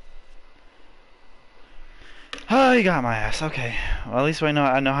 Oh, you got my ass. Okay. Well, at least I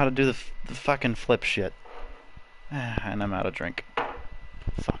know how to do the fucking flip shit. And I'm out of drink.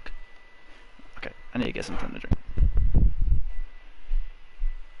 Fuck. Okay, I need to get something to drink.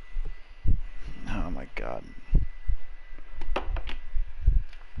 Oh my god.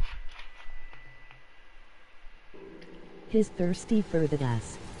 He's thirsty for the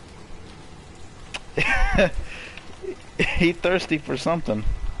gas. He thirsty for something.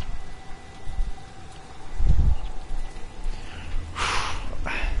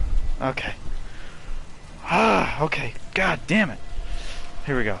 Okay. Ah, okay. God damn it.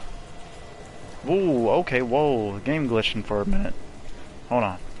 Here we go. Whoa, okay, whoa. Game glitching for a minute. Hold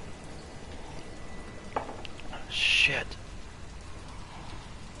on. Shit.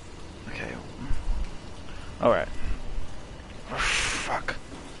 Okay. Alright. Fuck.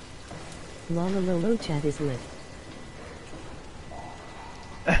 Lolololo chat is lit.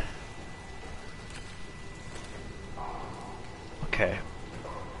 Okay.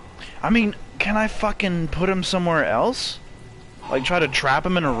 I mean, can I fucking put him somewhere else? Like try to trap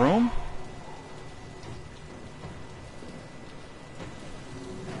him in a room?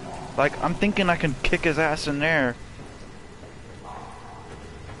 Like, I'm thinking I can kick his ass in there.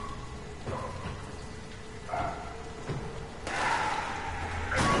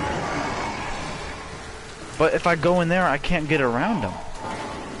 But if I go in there, I can't get around him.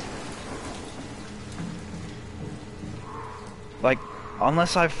 Like,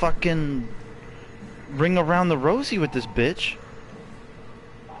 unless I fucking ring around the rosy with this bitch,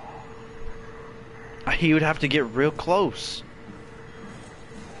 he would have to get real close.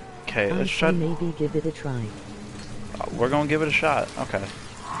 Okay, let's try. Maybe give it a try. We're gonna give it a shot. Okay.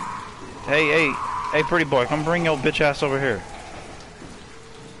 Hey, pretty boy, come bring your bitch ass over here.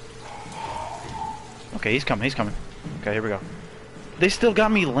 Okay, he's coming. Okay, here we go. They still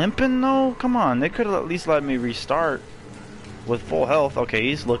got me limping though? Come on, they could have at least let me restart with full health. Okay,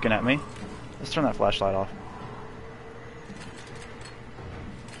 he's looking at me. Let's turn that flashlight off.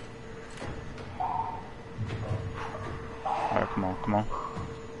 Alright, come on.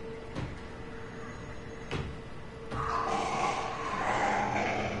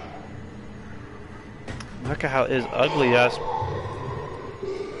 Look at how his ugly ass.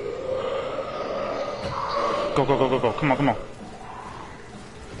 Go. Come on.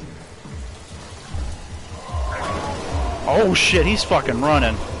 Oh shit, he's fucking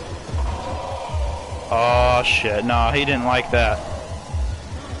running. Oh shit, no, he didn't like that.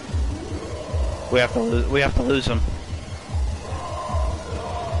 We have to lose him.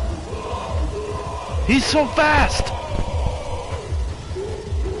 He's so fast!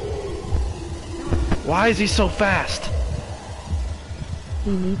 Why is he so fast?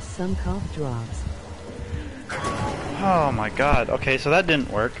 He needs some cough drops. Oh my god. Okay, so that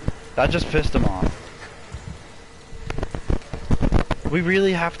didn't work. That just pissed him off. We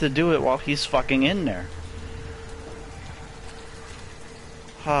really have to do it while he's fucking in there.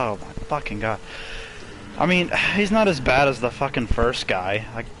 Oh my fucking god. I mean, he's not as bad as the fucking first guy.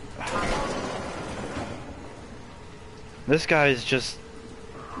 Like, this guy is just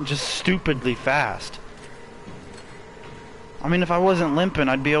stupidly fast. I mean, if I wasn't limping,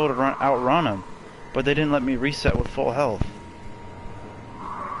 I'd be able to outrun him. But they didn't let me reset with full health.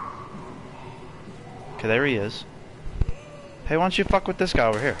 Okay, there he is. Hey, why don't you fuck with this guy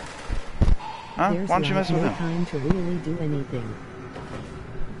over here? Huh? There's Why don't you mess with no him? time to really do anything.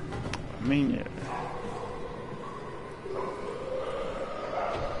 I mean...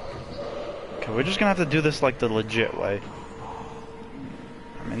 Okay, we're just gonna have to do this like the legit way.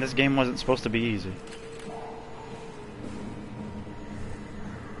 I mean, this game wasn't supposed to be easy.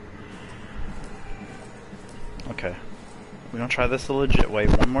 Okay. We're gonna try this the legit way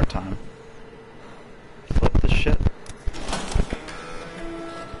one more time. Flip this shit.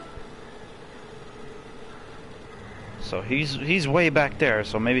 So he's way back there,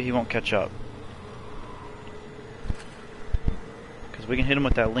 so maybe he won't catch up. Because we can hit him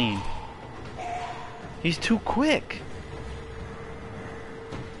with that lean. He's too quick.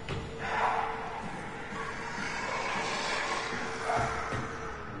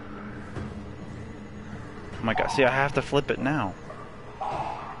 Oh my god, see, I have to flip it now.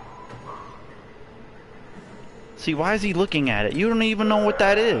 See, why is he looking at it? You don't even know what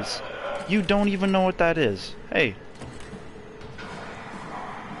that is. You don't even know what that is. Hey.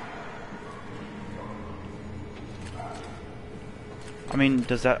 I mean,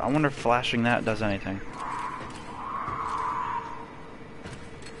 does that... I wonder if flashing that does anything.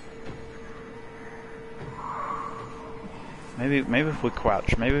 Maybe if we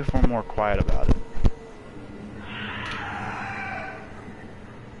crouch. Maybe if we're more quiet about it.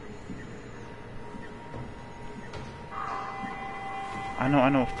 I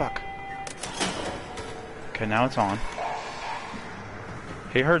know, fuck. Okay, now it's on.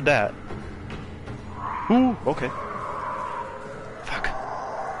 He heard that. Ooh, okay. Fuck.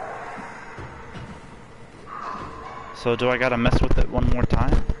 So do I gotta mess with it one more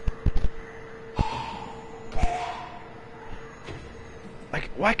time? Like,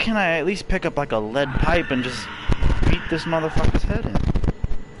 why can't I at least pick up like a lead pipe and just beat this motherfucker's head in?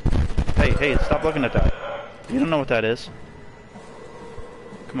 Hey, stop looking at that. You don't know what that is.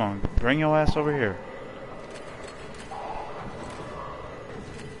 Come on, bring your ass over here.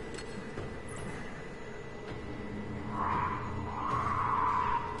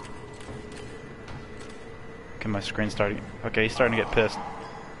 Okay, my screen's starting. Okay, he's starting to get pissed.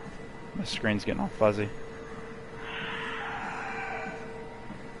 My screen's getting all fuzzy.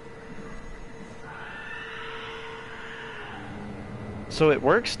 So it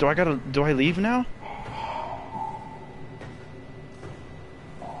works? Do I leave now?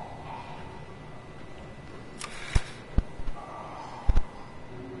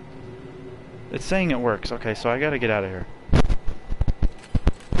 It's saying it works. Okay, so I gotta get out of here.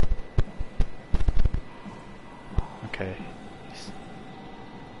 Okay.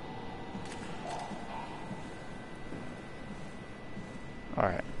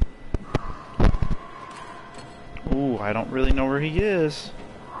 Alright. Ooh, I don't really know where he is.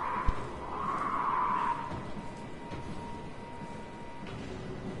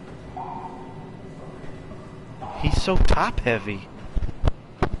 He's so top heavy.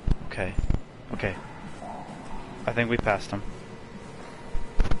 Okay. Okay. I think we passed him.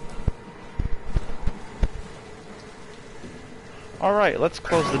 Alright, let's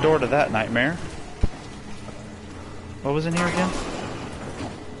close the door to that nightmare. What was in here again?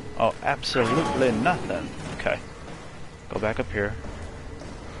 Oh, absolutely nothing. Okay. Go back up here.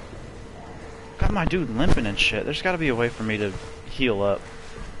 Got my dude limping and shit. There's gotta be a way for me to heal up.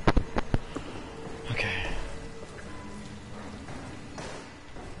 Okay.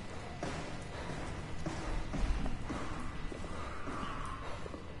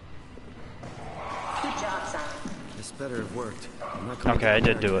 Good job, Simon. This better have worked. I'm not gonna Okay, get I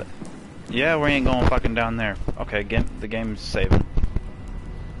did hurt. do it. Yeah, we ain't going fucking down there. Okay, the game's saving.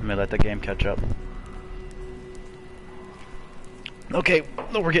 Let me let the game catch up. Okay,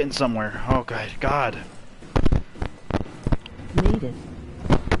 we're getting somewhere. Oh God. Made it.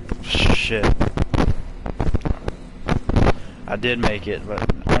 Shit. I did make it, but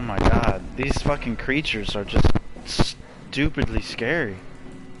oh my god. These fucking creatures are just stupidly scary.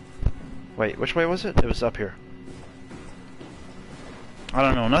 Wait, which way was it? It was up here. I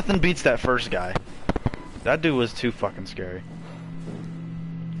don't know, nothing beats that first guy. That dude was too fucking scary.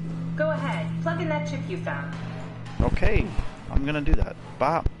 Go ahead. Plug in that chip you found. Okay, I'm gonna do that.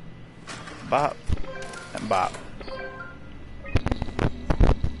 Bop. Bop. And bop.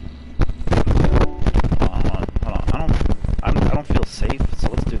 Hold on. I don't feel safe, so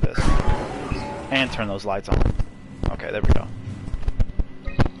let's do this. And turn those lights on. Okay, there we go.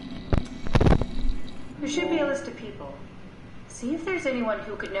 There should be a list of people. See if there's anyone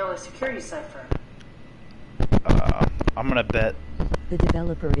who could know a security cipher. I'm gonna bet. The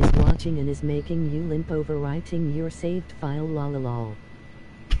developer is watching and is making you limp over writing your saved file lol.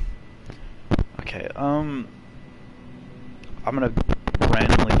 Okay, I'm gonna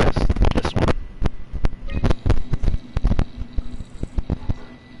randomly guess this one.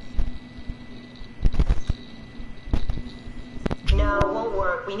 No, it won't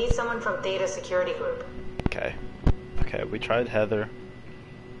work. We need someone from Data Security Group. Okay. Okay, we tried Heather.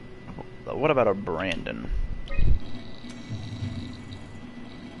 What about a Brandon?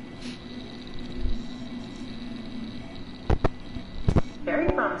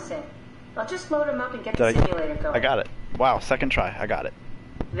 Very promising. I'll just load him up and get the simulator going. I got it. Wow, second try. I got it.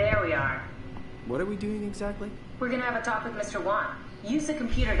 There we are. What are we doing exactly? We're gonna have a talk with Mr. Wan. Use the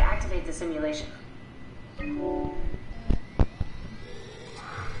computer to activate the simulation.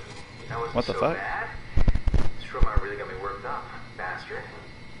 What the fuck? Bad? SOMA really got me worked up, bastard.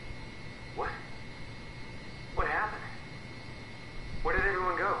 What happened? Where did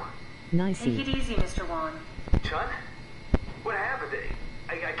everyone go? Take it easy, Mr. Wan. Chun? What happened?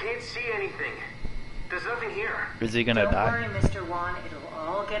 I can't see anything. There's nothing here. Is he gonna die? Don't worry, Mr. Wan. It'll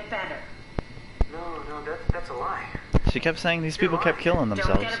all get better. No, that's a lie. She kept saying these people kept killing Don't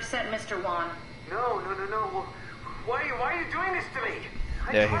themselves. get upset, Mr. Wan. No. Well, why are you doing this to me?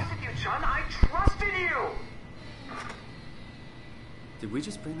 I Yeah, trusted you, Chun. I trusted you. Did we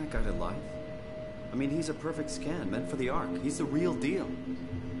just bring that guy to life? I mean, he's a perfect scan, meant for the Ark. He's the real deal.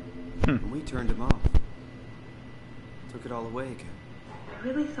 And we turned him off. Took it all away again. I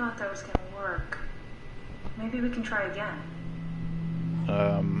really thought that was gonna work. Maybe we can try again.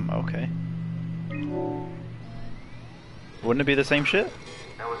 Okay. Wouldn't it be the same shit?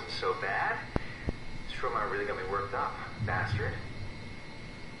 That wasn't so bad. SOMA really got me worked up, bastard.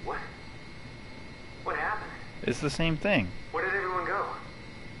 What happened? It's the same thing. Where did everyone go?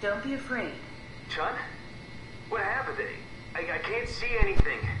 Don't be afraid. Chun? What happened? I can't see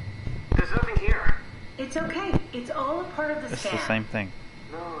anything. There's nothing here. It's okay. It's all a part of the It's scan. the same thing.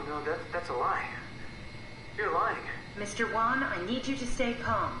 No, that's a lie. You're lying. Mr. Wan, I need you to stay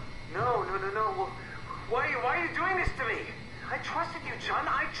calm. No. Well, why are you doing this to me? I trusted you, Chun.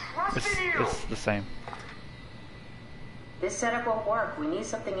 I trusted you. It's the same. This setup won't work. We need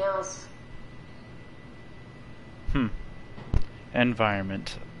something else.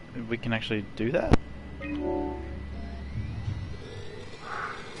 Environment. We can actually do that? That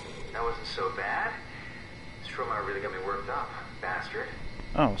wasn't so bad. Stromae really got me worked up, bastard.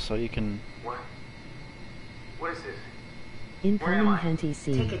 Oh, so you can... What? What is this? Incoming Henty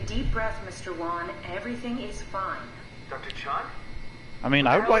scene. Take a deep breath, Mr. Wan. Everything is fine. Dr. Chun? I mean,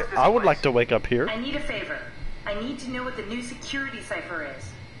 What the hell is this I would like place? to wake up here. I need a favor. I need to know what the new security cipher is.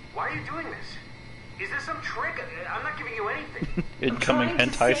 Why are you doing this? Is this some trick? I'm not giving you anything. Incoming I'm trying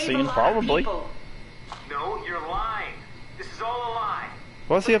to hentai save a scene, lot of probably. people. No, you're lying. This is all a lie.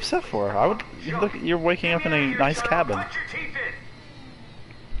 What's he upset for? I would look. You're waking up in a nice cabin. Punch your teeth in.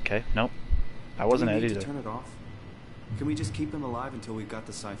 Okay, nope. I wasn't Do we it need to either. turn it off? Can we just keep him alive until we've got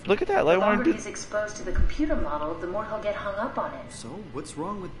the cipher? Look at that. The Like, longer want to he's exposed to the computer model, the more he'll get hung up on it. So, what's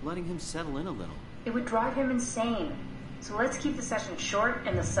wrong with letting him settle in a little? It would drive him insane. So let's keep the session short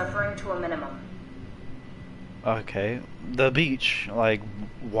and the suffering to a minimum. Okay, the beach. Like,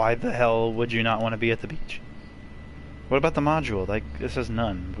 why the hell would you not want to be at the beach? What about the module? Like, it says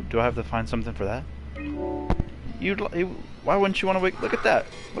none. Do I have to find something for that? Why wouldn't you want to wake? Look at that.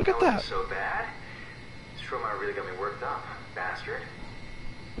 Look at that. Wasn't so bad. Stromae really got me worked up, bastard.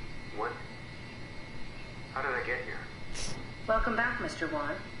 What? How did I get here? Welcome back, Mr.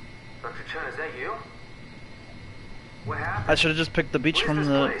 Wan. Dr. Chun, is that you? What happened? I should have just picked the beach What is from this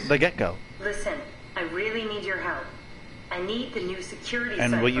the place? get-go. Listen, I really need your help. I need the new security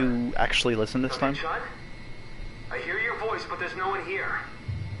And cipher. will you actually listen this Dr. time? Chun? I hear your voice, but there's no one here.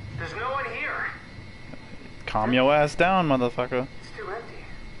 There's no one here. Calm your ass down, motherfucker. It's too empty.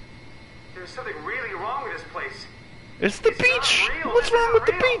 There's something really wrong with this place. It's the It's not beach! real. What's This wrong isn't with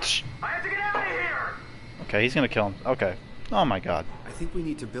the real. beach? I have to get out of here! Okay, he's gonna kill him. Okay. Oh my god. I think we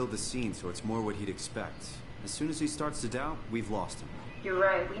need to build the scene so it's more what he'd expect. As soon as he starts to doubt, we've lost him. You're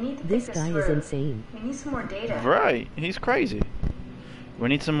right. We need to This think guy this is through. insane. We need some more data. Right, he's crazy. We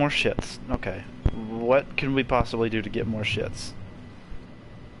need some more shits. Okay. What can we possibly do to get more shits?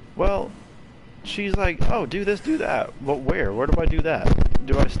 Well, she's like, oh, do this, do that. But where? Where do I do that?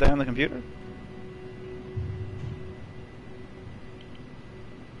 Do I stay on the computer?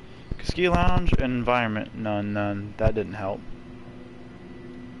 Ski lounge, environment, none. That didn't help.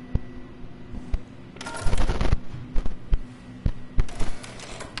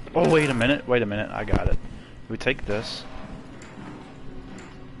 Oh, wait a minute, I got it. We take this.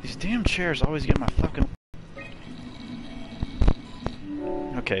 These damn chairs always get my fucking...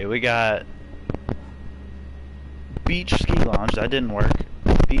 Okay, we got... Beach ski lounge, that didn't work.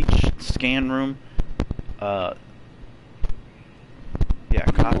 Beach scan room. Yeah,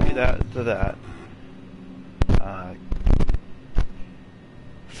 copy that to that.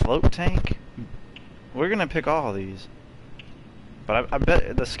 Float tank? We're gonna pick all of these. But I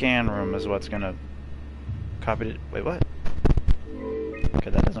bet the scan room is what's gonna copy it. Wait, what? Okay,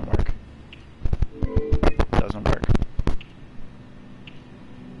 that doesn't work. Doesn't work.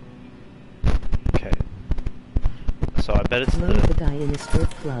 Okay. So I bet it's Load the guy in a strip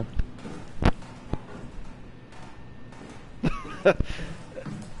club.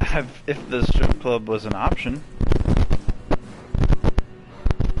 if the strip club was an option.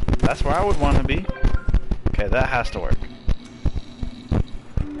 That's where I would want to be. Okay, that has to work.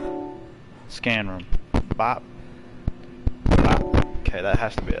 Scan room. Bop. Bop. Okay, that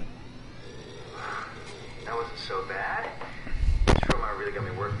has to be it. That wasn't so bad. Stromae really got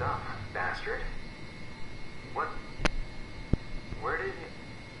me worked up, bastard. What? Where did you...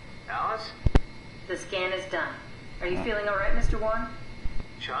 Alice? The scan is done. Are you feeling alright, Mr. Wan?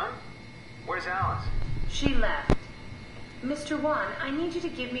 Chun? Where's Alice? She left. Mr. Wan, I need you to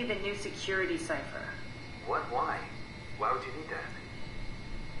give me the new security cipher. What? Why? Why would you need that?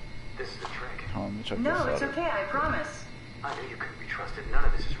 This is a trick. Hold on, let me check No, this it's out. okay, I promise. I knew you couldn't be trusted. None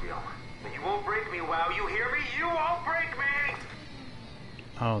of this is real. And you won't break me, WoW. You hear me? You won't break me!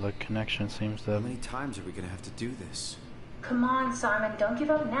 Oh, the connection seems How to... many times are we gonna have to do this? Come on, Simon, don't give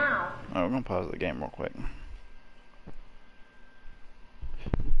up now. Oh, we're gonna pause the game real quick.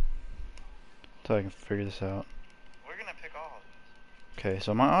 So I can figure this out. We're gonna pick all of these. Okay,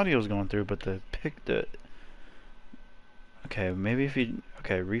 so my audio's going through, but the pick the... Okay, maybe if you...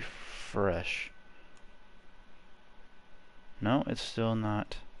 Okay, refresh. No, it's still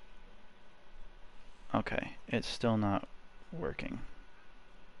not... Okay, it's still not working.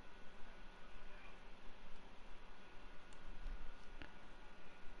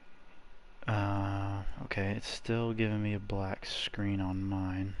 Okay, it's still giving me a black screen on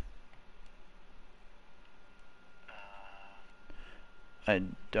mine. I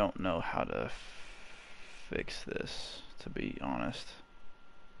don't know how to fix this, to be honest.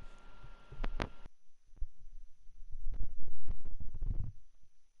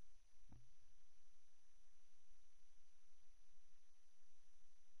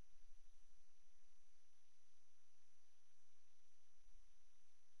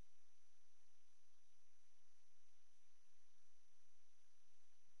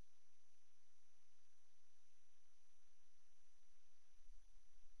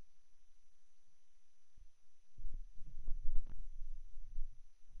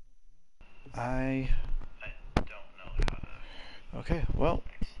 I don't know how to. Okay, well,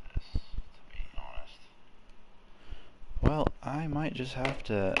 to be honest. Well, I might just have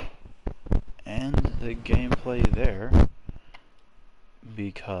to end the gameplay there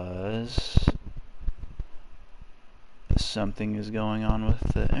because something is going on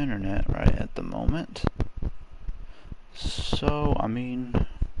with the internet right at the moment. So, I mean,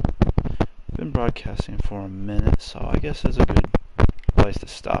 I've been broadcasting for a minute, so I guess that's a good place to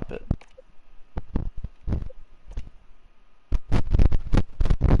stop it.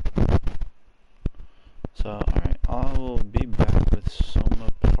 So, alright, I'll be back with SOMA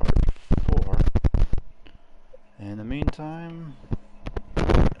Part 4. In the meantime,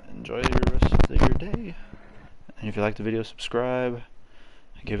 enjoy the rest of your day. And if you like the video, subscribe,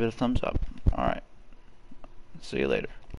 give it a thumbs up. Alright, see you later.